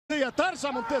هي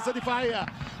ترجع ممتازة دفاعية،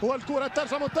 والكرة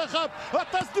ترجع منتخب،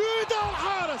 التسديدة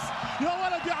والحارس. يا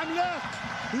ولد يا عملاق،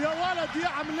 يا ولد يا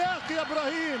عملاق يا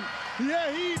إبراهيم، يا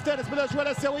هي ترس بالأجواء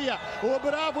الآسيوية.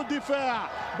 وبرافو الدفاع،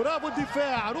 برافو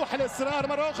الدفاع. روح الإصرار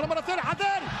مرة أخرى، مرة ثانية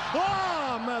حذاري.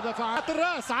 ماذا فعل؟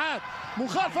 الراس عاد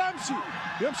مخالفة.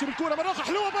 يمشي بالكرة مرة أخرى،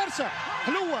 حلوة برشا،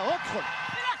 حلوة.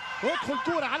 ادخل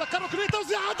كرة على كارو،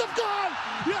 توزيع، هدف، جول.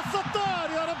 يا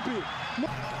ستار يا ربي.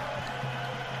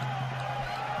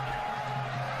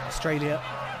 Australia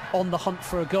on the hunt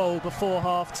for a goal before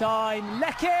half-time.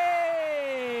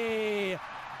 Leckie!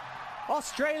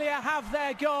 Australia have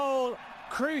their goal.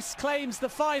 Kruse claims the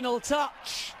final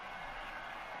touch.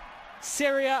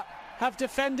 Syria have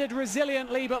defended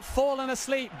resiliently but fallen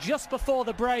asleep just before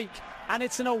the break, and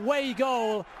it's an away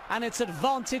goal, and it's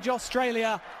advantage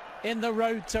Australia in the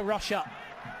road to Russia.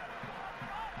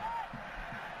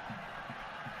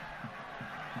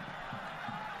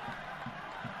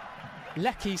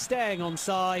 Leckie staying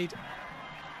onside,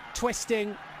 twisting,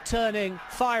 turning,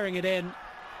 firing it in,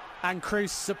 and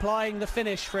Kruse supplying the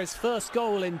finish for his first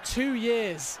goal in 2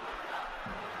 years.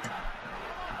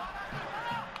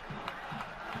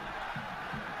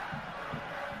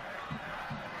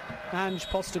 Ange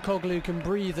Postecoglou can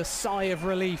breathe a sigh of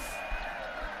relief.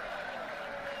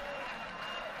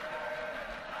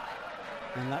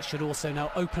 And that should also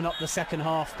now open up the second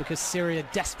half, because Syria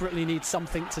desperately needs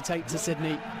something to take to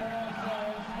Sydney.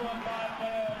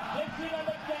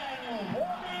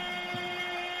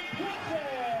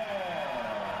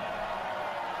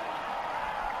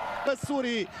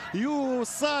 السوري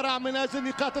يصارع من اجل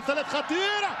النقاط الثلاث،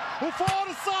 خطيره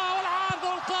وفرصه، والعارضه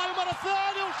والقائم مره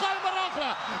ثانيه والقائم مره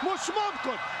اخرى.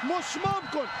 مش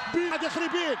ممكن بعد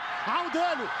يخربين.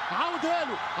 عودها له،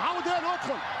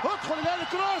 ادخل الى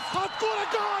الكروس، خد كره،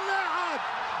 جول. لا عاد،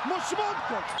 مش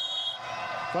ممكن.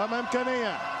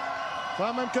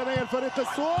 فما امكانيه الفريق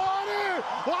السوري،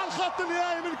 وعلى الخط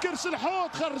النهائي من كرش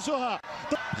الحوت خرجوها.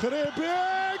 خريبي،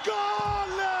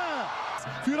 جول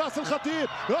في راس الخطيب،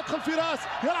 يدخل فراس،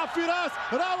 يلعب فراس،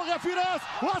 راوغ يا فراس،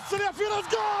 وصل يا فراس،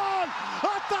 جول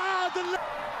التعادل.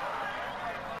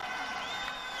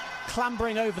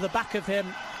 Clambering over the back of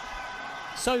him,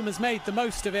 Soma's made the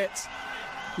most of it.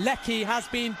 Leckie has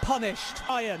been punished.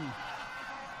 Iron,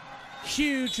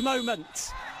 huge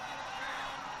moment.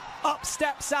 Up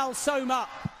steps Al Soma,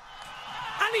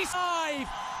 and he's five.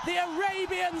 The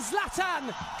Arabian Zlatan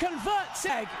converts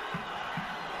egg.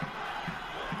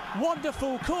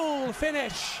 Wonderful, cool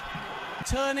finish.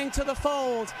 Turning to the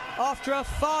fold after a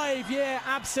 5-year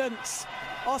absence.